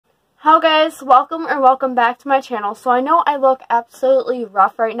Hello guys, welcome back to my channel. So I know I look absolutely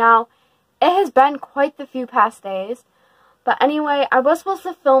rough right now. It has been quite the few past days. But anyway, I was supposed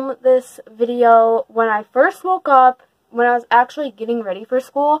to film this video when I first woke up, when I was actually getting ready for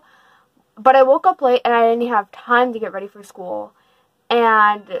school. But I woke up late and I didn't have time to get ready for school.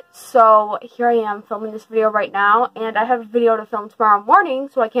 And so here I am filming this video right now. And I have a video to film tomorrow morning,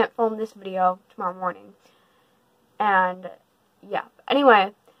 so I can't film this video tomorrow morning. And yeah,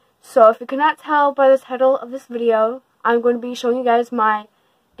 anyway. So if you cannot tell by the title of this video, I'm going to be showing you guys my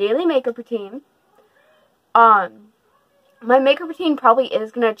daily makeup routine. My makeup routine probably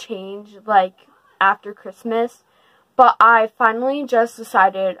is going to change, like, after Christmas. But I finally just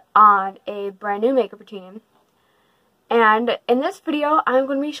decided on a brand new makeup routine. And in this video, I'm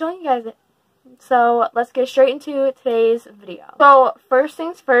going to be showing you guys it. So let's get straight into today's video. So first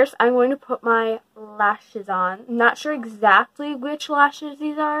things first, I'm going to put my lashes on. I'm not sure exactly which lashes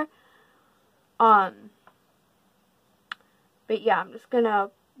these are. But yeah, I'm just going to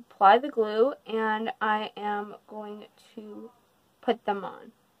apply the glue and I am going to put them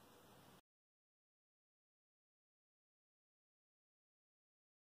on.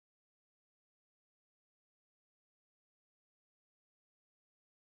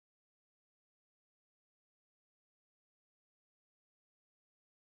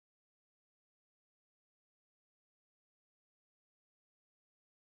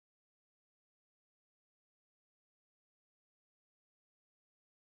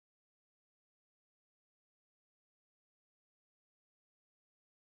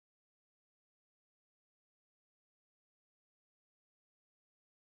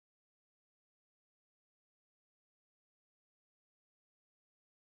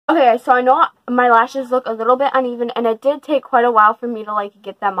 Okay, so I know my lashes look a little bit uneven, and it did take quite a while for me to, like,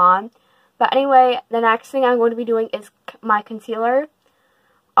 get them on. But anyway, the next thing I'm going to be doing is my concealer.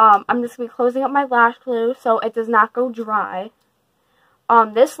 I'm just going to be closing up my lash glue so it does not go dry.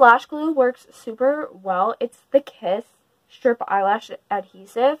 This lash glue works super well. It's the Kiss Strip Eyelash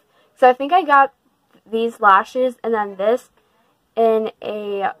Adhesive. So I think I got these lashes and then this in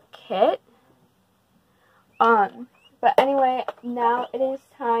a kit. But anyway, now it is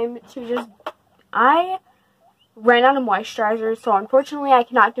time to I ran out of moisturizer, so unfortunately I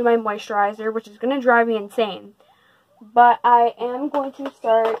cannot do my moisturizer, which is going to drive me insane. But I am going to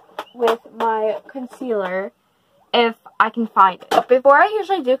start with my concealer, if I can find it. But before I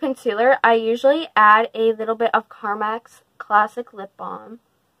usually do concealer, I usually add a little bit of Carmex Classic Lip Balm.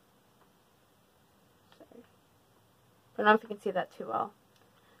 Sorry. I don't know if you can see that too well.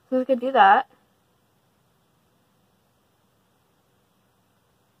 So we could do that.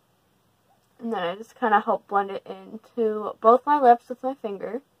 And then I just kind of help blend it into both my lips with my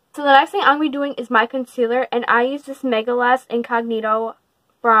finger. So the next thing I'm going to be doing is my concealer. And I use this Megalast Incognito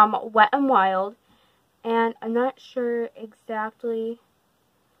from Wet n Wild. And I'm not sure exactly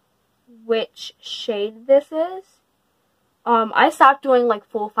which shade this is. I stopped doing, like,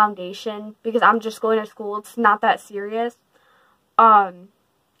 full foundation because I'm just going to school. It's not that serious. But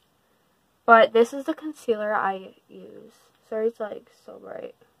this is the concealer I use. Sorry, it's, like, so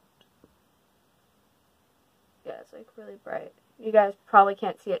bright. Yeah, it's, like, really bright. You guys probably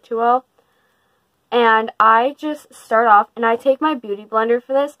can't see it too well. And I just start off, and I take my beauty blender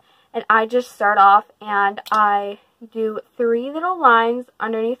for this, and I just start off, and I do 3 little lines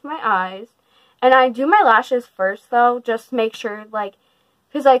underneath my eyes. And I do my lashes first, though, just to make sure, like,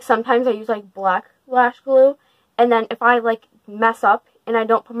 because, like, sometimes I use, like, black lash glue, and then if I, like, mess up and I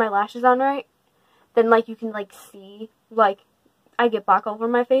don't put my lashes on right, then, like, you can, like, see, like, I get black all over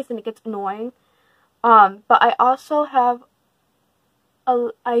my face, and it gets annoying. But I also have,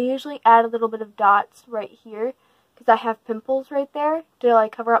 I usually add a little bit of dots right here, because I have pimples right there to,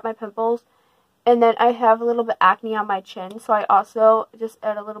 like, cover up my pimples. And then I have a little bit acne on my chin, so I also just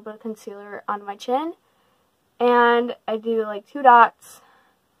add a little bit of concealer on my chin. And I do, like, 2 dots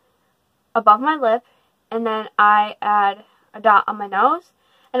above my lip, and then I add a dot on my nose.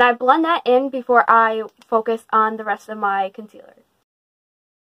 And I blend that in before I focus on the rest of my concealer.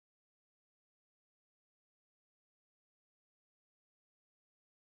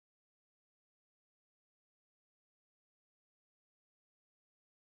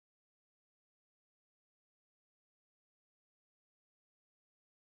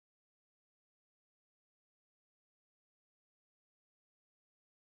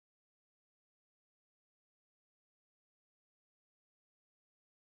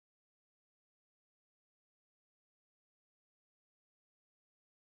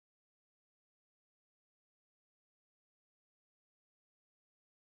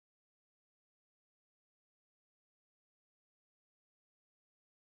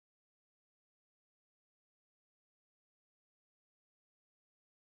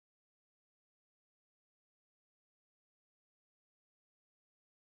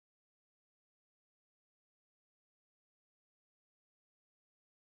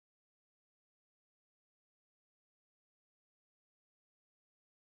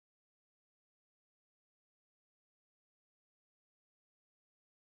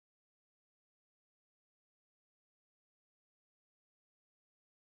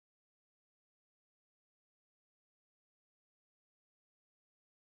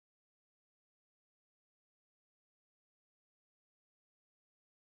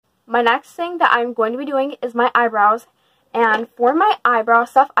 my next thing that I'm going to be doing is my eyebrows. And for my eyebrow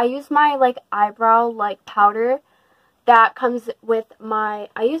stuff, I use my, like, eyebrow, like, powder that comes with my,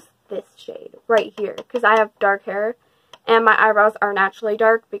 I use this shade right here because I have dark hair and my eyebrows are naturally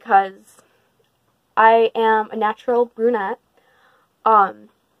dark because I am a natural brunette.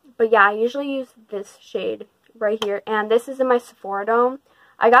 But yeah, I usually use this shade right here, and this is in my Sephora Dome.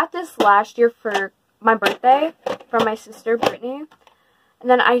 I got this last year for my birthday from my sister Brittany, and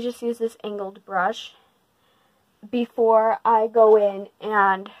then I just use this angled brush before I go in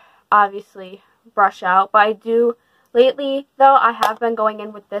and obviously brush out. But I do, lately though, I have been going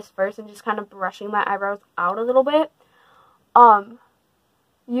in with this first and just kind of brushing my eyebrows out a little bit.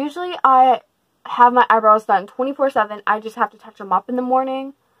 Usually I have my eyebrows done 24/7. I just have to touch them up in the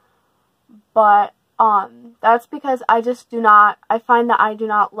morning. But that's because I find that I do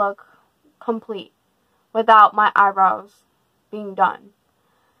not look complete without my eyebrows being done.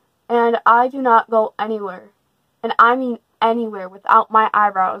 And I do not go anywhere, and I mean anywhere, without my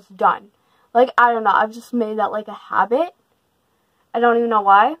eyebrows done. Like, I don't know, I've just made that like a habit. I don't even know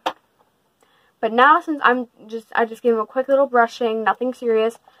why. But now, since I just gave them a quick little brushing, nothing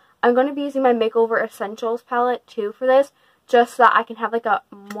serious, I'm going to be using my Makeover Essentials palette too for this, just so that I can have like a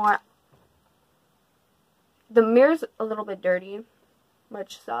more... The mirror's a little bit dirty,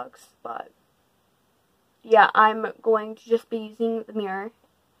 which sucks, but yeah, I'm going to just be using the mirror,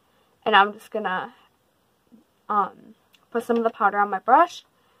 and I'm just gonna put some of the powder on my brush,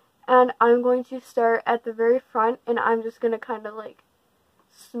 and I'm going to start at the very front, and I'm just gonna kind of like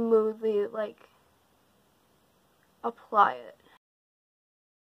smoothly like apply it.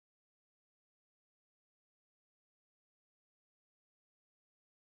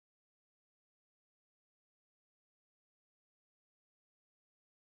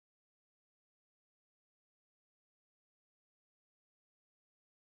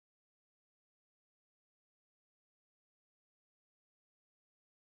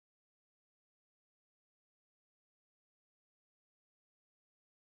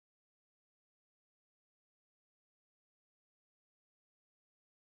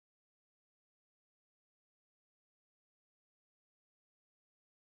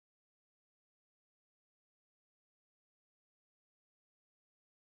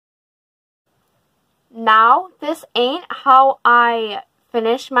 Now, this ain't how I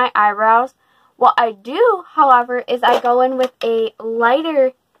finish my eyebrows. What I do, however, is I go in with a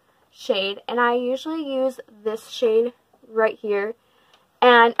lighter shade, and I usually use this shade right here.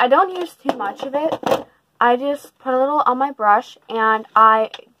 And I don't use too much of it. I just put a little on my brush, and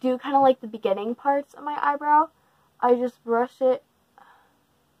I do kind of like the beginning parts of my eyebrow. I just brush it.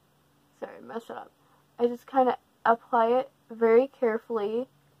 Sorry, mess it up. I just kind of apply it very carefully,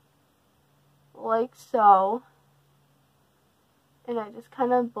 like so, and I just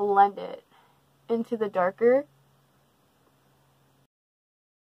kind of blend it into the darker.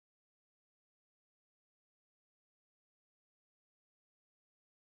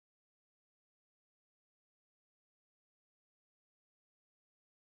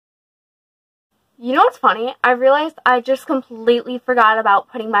 You know what's funny? I realized I just completely forgot about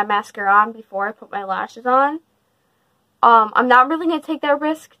putting my mascara on before I put my lashes on. I'm not really going to take that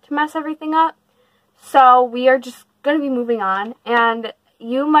risk to mess everything up, so we are just going to be moving on. And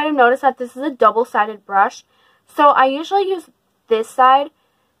you might have noticed that this is a double-sided brush, so I usually use this side.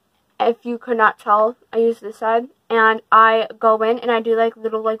 If you could not tell, I use this side, and I go in and I do like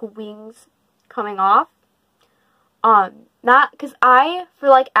little like wings coming off. Not because for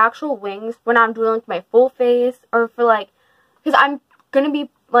like actual wings, when I'm doing like my full face, or for like, because I'm gonna be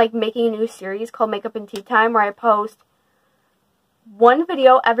like making a new series called Makeup and Tea Time, where I post one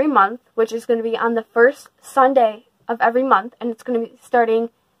video every month, which is going to be on the first Sunday of every month, and it's going to be starting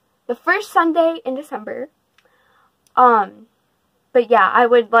the first Sunday in December. But yeah, I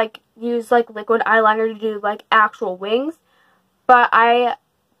would like use like liquid eyeliner to do like actual wings, but I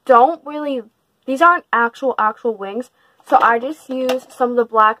don't really, these aren't actual wings, so I just use some of the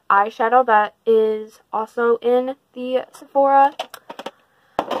black eyeshadow that is also in the Sephora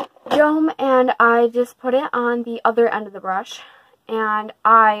Dome, and I just put it on the other end of the brush. And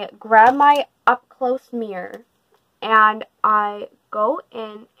I grab my up-close mirror, and I go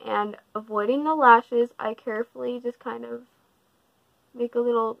in, and avoiding the lashes, I carefully just kind of make a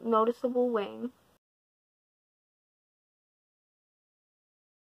little noticeable wing.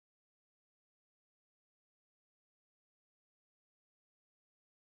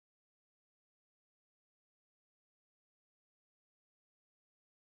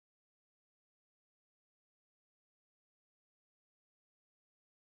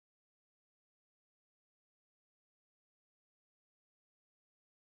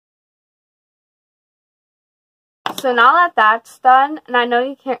 So now that that's done, and I know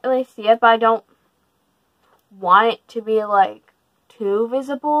you can't really see it, but I don't want it to be like too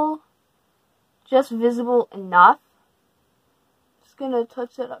visible. Just visible enough. Just gonna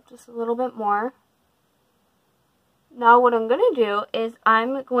touch it up just a little bit more. Now what I'm gonna do is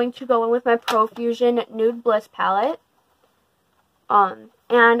I'm going to go in with my Profusion Nude Bliss palette.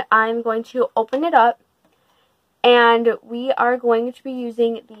 And I'm going to open it up. And we are going to be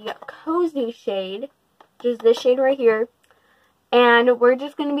using the Cozy shade, which is this shade right here. And we're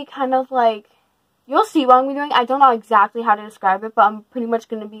just going to be kind of like, you'll see what I'm doing. I don't know exactly how to describe it, but I'm pretty much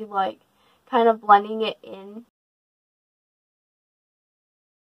going to be like, kind of blending it in.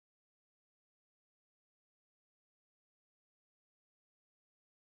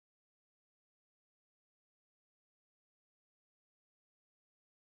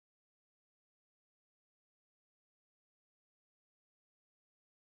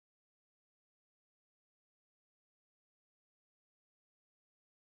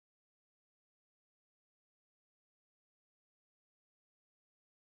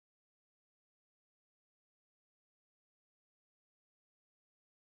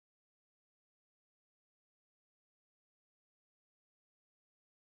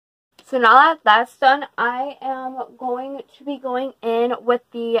 So now that that's done, I am going to be going in with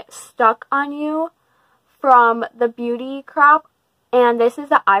the Stuck On You from the Beauty Crop. And this is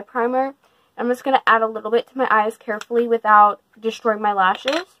the eye primer. I'm just going to add a little bit to my eyes carefully without destroying my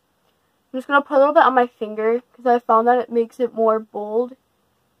lashes. I'm just going to put a little bit on my finger because I found that it makes it more bold.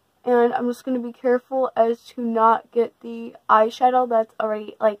 And I'm just going to be careful as to not get the eyeshadow that's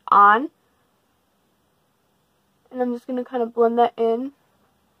already like on. And I'm just going to kind of blend that in.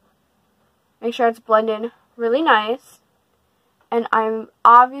 Make sure it's blended really nice. And I'm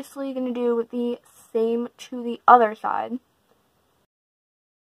obviously going to do the same to the other side.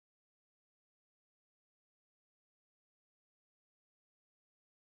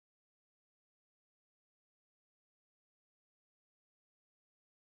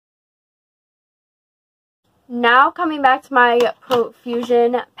 Now coming back to my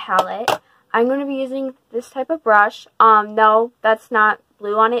Profusion palette, I'm going to be using this type of brush. No, that's not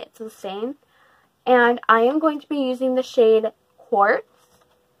blue on it, it's the same. And I am going to be using the shade Quartz,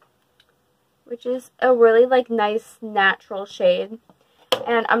 which is a really like nice natural shade.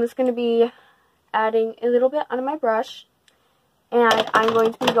 And I'm just going to be adding a little bit onto my brush. And I'm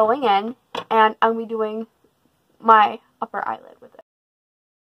going to be going in and I'm going to be doing my upper eyelid with it.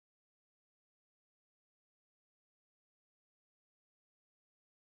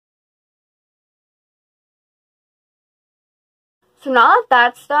 So now that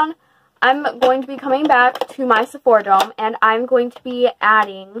that's done, I'm going to be coming back to my Sephora Dome, and I'm going to be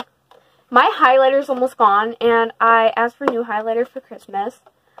adding, my highlighter's almost gone, and I asked for a new highlighter for Christmas,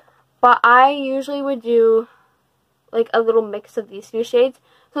 but I usually would do, like, a little mix of these two shades.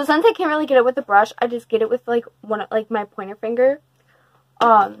 So since I can't really get it with the brush, I just get it with, like, my pointer finger,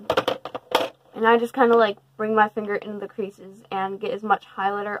 and I just kind of, like, bring my finger into the creases and get as much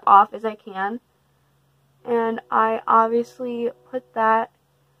highlighter off as I can. And I obviously put that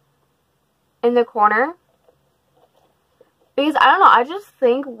in the corner. Because, I don't know, I just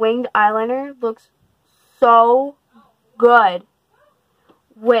think winged eyeliner looks so good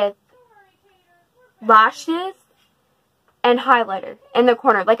with lashes and highlighter in the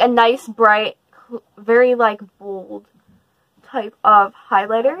corner. Like a nice, bright, very, like, bold type of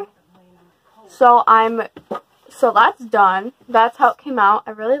highlighter. So that's done. That's how it came out. I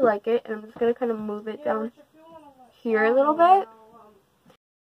really like it. And I'm just going to kind of move it down here a little bit.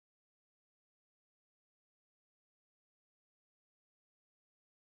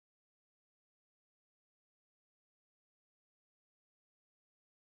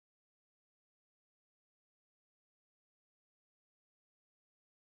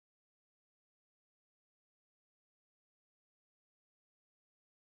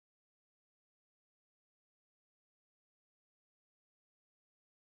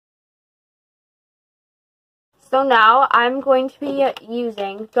 So now I'm going to be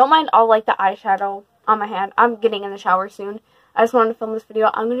using, don't mind all like the eyeshadow on my hand. I'm getting in the shower soon. I just wanted to film this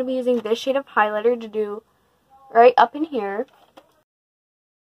video. I'm going to be using this shade of highlighter to do right up in here.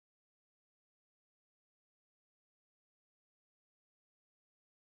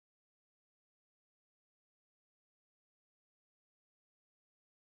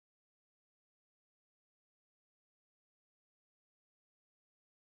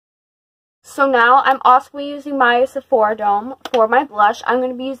 So now I'm also using my Sephora Dome for my blush. I'm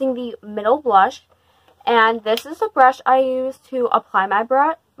going to be using the middle blush. And this is the brush I use to apply my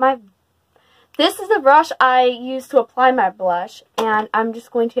blush. This is the brush I use to apply my blush. And I'm just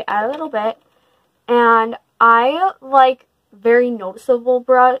going to add a little bit. And I like very noticeable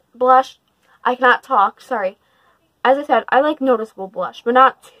blush. I cannot talk, sorry. As I said, I like noticeable blush, but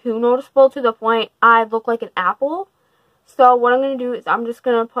not too noticeable to the point I look like an apple. So what I'm going to do is I'm just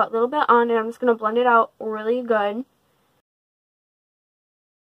going to put a little bit on and I'm just going to blend it out really good.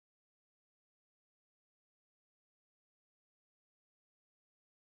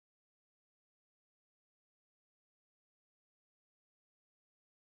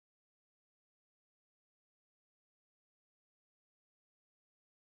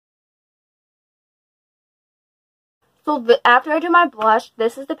 So after I do my blush,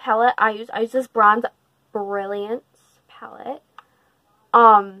 this is the palette I use. I use this Bronze Brilliance palette.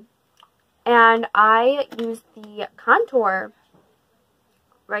 And I use the contour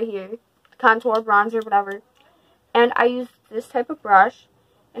right here. Contour, bronzer, whatever. And I use this type of brush.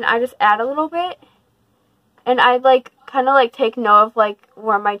 And I just add a little bit. And I like kind of like take note of like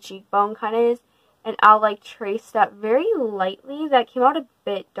where my cheekbone kind of is. And I'll like trace that very lightly. That came out a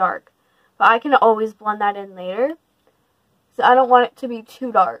bit dark. But I can always blend that in later. So I don't want it to be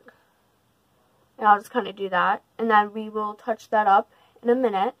too dark. And I'll just kind of do that. And then we will touch that up in a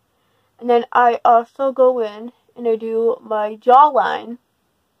minute. And then I also go in and I do my jawline.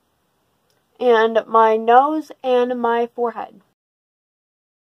 And my nose and my forehead.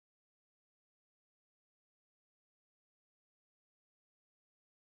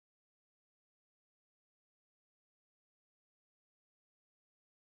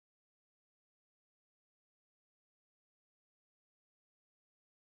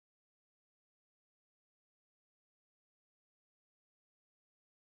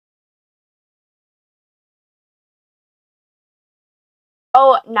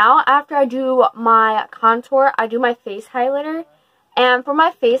 Oh, now after I do my contour, I do my face highlighter. And for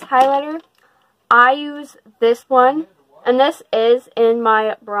my face highlighter, I use this one. And this is in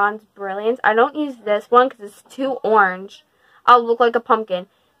my Bronze Brilliance. I don't use this one because it's too orange. I'll look like a pumpkin.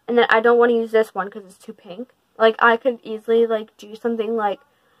 And then I don't want to use this one because it's too pink. Like, I could easily, like, do something like...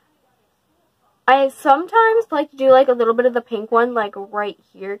 I sometimes like to do, like, a little bit of the pink one, like, right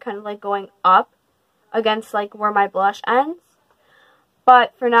here. Kind of, like, going up against, like, where my blush ends.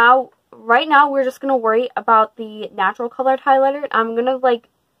 But for now, right now, we're just going to worry about the natural colored highlighter. I'm going to, like,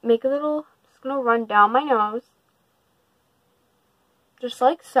 make a little, just going to run down my nose. Just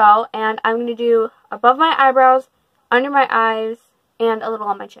like so. And I'm going to do above my eyebrows, under my eyes, and a little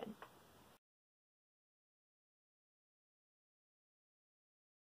on my chin.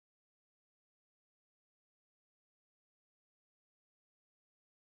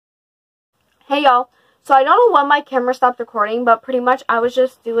 Hey, y'all. So I don't know when my camera stopped recording, but pretty much I was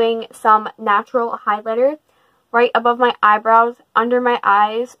just doing some natural highlighter right above my eyebrows, under my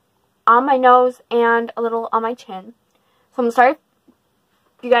eyes, on my nose, and a little on my chin. So I'm sorry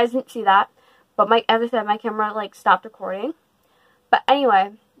if you guys didn't see that, but as I said, my camera like stopped recording. But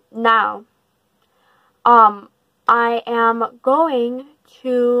anyway, now I am going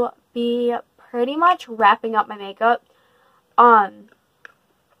to be pretty much wrapping up my makeup.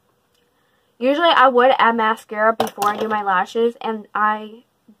 Usually I would add mascara before I do my lashes, and I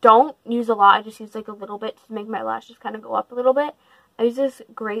don't use a lot. I just use like a little bit to make my lashes kind of go up a little bit. I use this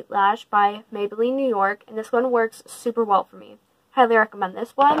Great Lash by Maybelline New York, and this one works super well for me. Highly recommend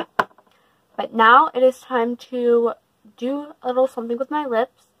this one. But now it is time to do a little something with my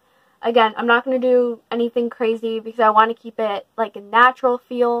lips. Again, I'm not going to do anything crazy because I want to keep it like a natural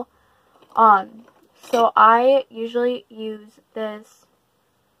feel. So I usually use this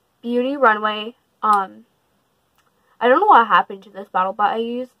Beauty Runway. I don't know what happened to this bottle, but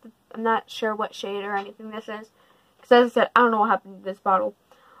I'm not sure what shade or anything this is. Because as I said, I don't know what happened to this bottle.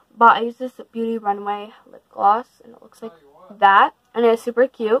 But I use this Beauty Runway lip gloss, and it looks like that. And it's super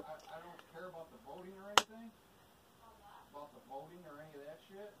cute. I don't care about the voting or anything. About the voting or any of that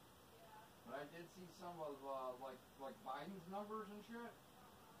shit. But I did see some of, like Biden's numbers and shit.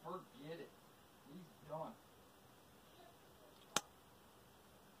 Forget it. He's done.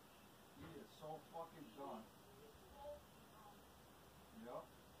 So fucking done. Yep.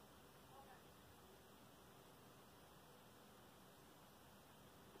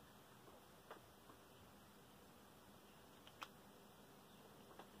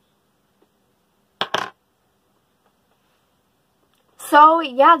 So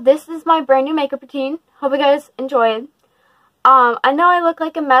yeah, this is my brand new makeup routine. Hope you guys enjoyed. I know I look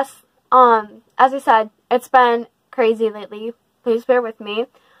like a mess. As I said, it's been crazy lately. Please bear with me.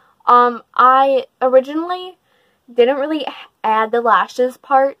 I originally didn't really add the lashes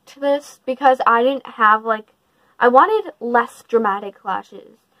part to this because I didn't have, like, I wanted less dramatic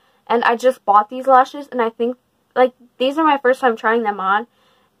lashes. And I just bought these lashes, and I think, like, these are my first time trying them on.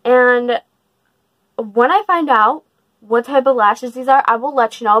 And when I find out what type of lashes these are, I will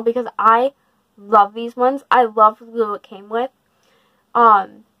let you know, because I love these ones. I love the glue it came with.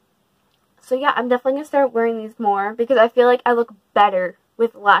 So yeah, I'm definitely going to start wearing these more, because I feel like I look better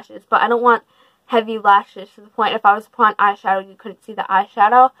with lashes, but I don't want heavy lashes to the point if I was to put on eyeshadow, you couldn't see the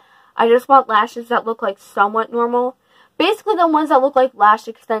eyeshadow. I just want lashes that look like somewhat normal. Basically the ones that look like lash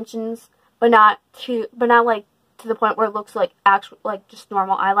extensions, but not like to the point where it looks like actual, like just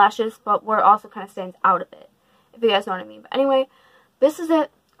normal eyelashes, but where it also kind of stands out of it, if you guys know what I mean. But anyway, this is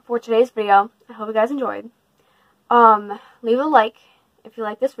it for today's video. I hope you guys enjoyed. Leave a like if you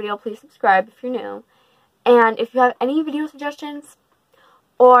like this video. Please subscribe if you're new. And if you have any video suggestions,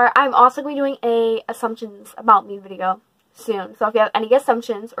 or I'm also going to be doing a assumptions about me video soon. So if you have any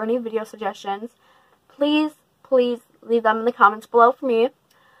assumptions or any video suggestions, please leave them in the comments below for me.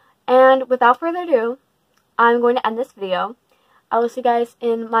 And without further ado, I'm going to end this video. I will see you guys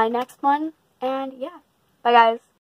in my next one. And yeah, bye guys.